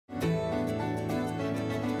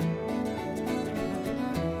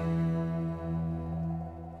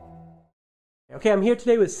Okay, I'm here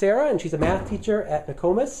today with Sarah, and she's a math teacher at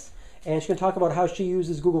Nokomis, and she's going to talk about how she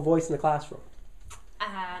uses Google Voice in the classroom.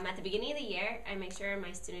 At the beginning of the year, I make sure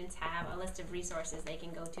my students have a list of resources they can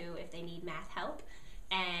go to if they need math help.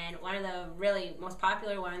 And one of the really most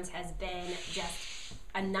popular ones has been just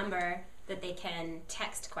a number that they can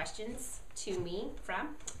text questions to me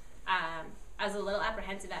from. I was a little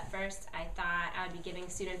apprehensive at first. I thought I would be giving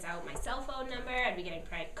students out my cell phone number, I'd be getting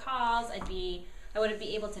prank calls, I wouldn't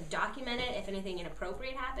be able to document it if anything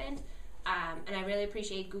inappropriate happened. And I really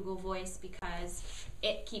appreciate Google Voice because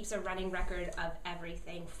it keeps a running record of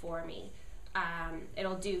everything for me.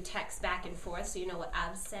 It'll do text back and forth so you know what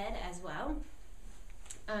I've said as well.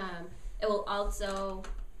 It will also,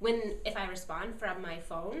 if I respond from my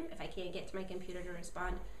phone, if I can't get to my computer to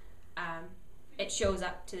respond, it shows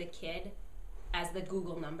up to the kid as the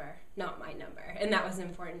Google number, not my number. And that was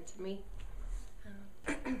important to me.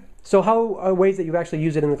 So how are ways that you actually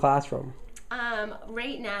use it in the classroom?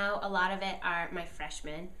 Right now, a lot of it are my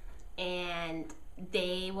freshmen, and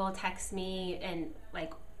they will text me and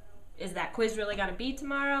like, is that quiz really going to be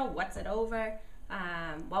tomorrow? What's it over?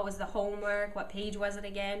 What was the homework? What page was it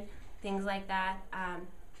again? Things like that.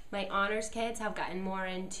 My honors kids have gotten more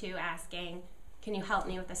into asking, can you help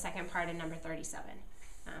me with the second part of number 37?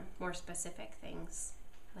 More specific things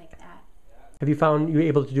like that. Have you found you're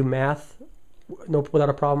able to do math without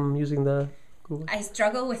a problem using the Google? I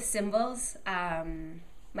struggle with symbols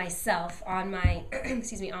myself on my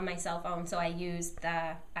on my cell phone, so I use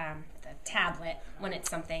the tablet when it's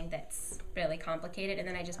something that's really complicated, and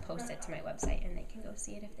then I just post it to my website and they can go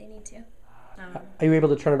see it if they need to. Are you able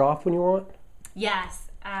to turn it off when you want? Yes,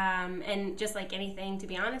 and just like anything, to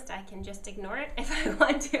be honest, I can just ignore it if I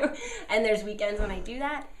want to, and there's weekends when I do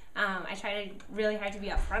that. I try really hard to be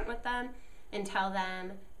upfront with them and tell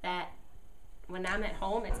them that when I'm at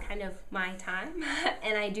home, it's kind of my time,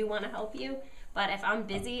 and I do want to help you. But if I'm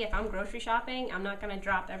busy, if I'm grocery shopping, I'm not going to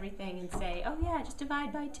drop everything and say, oh yeah, just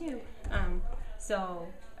divide by 2. And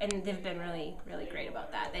they've been really, really great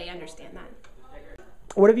about that. They understand that.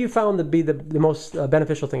 What have you found to be the most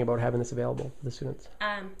beneficial thing about having this available for the students?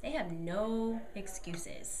 They have no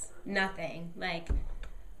excuses, nothing. Like,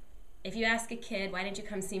 if you ask a kid, why didn't you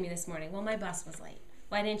come see me this morning? Well, my bus was late.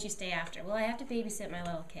 Why didn't you stay after? Well, I have to babysit my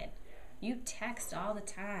little kid. You text all the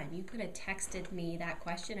time. You could have texted me that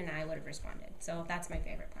question and I would have responded. So that's my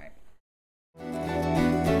favorite part.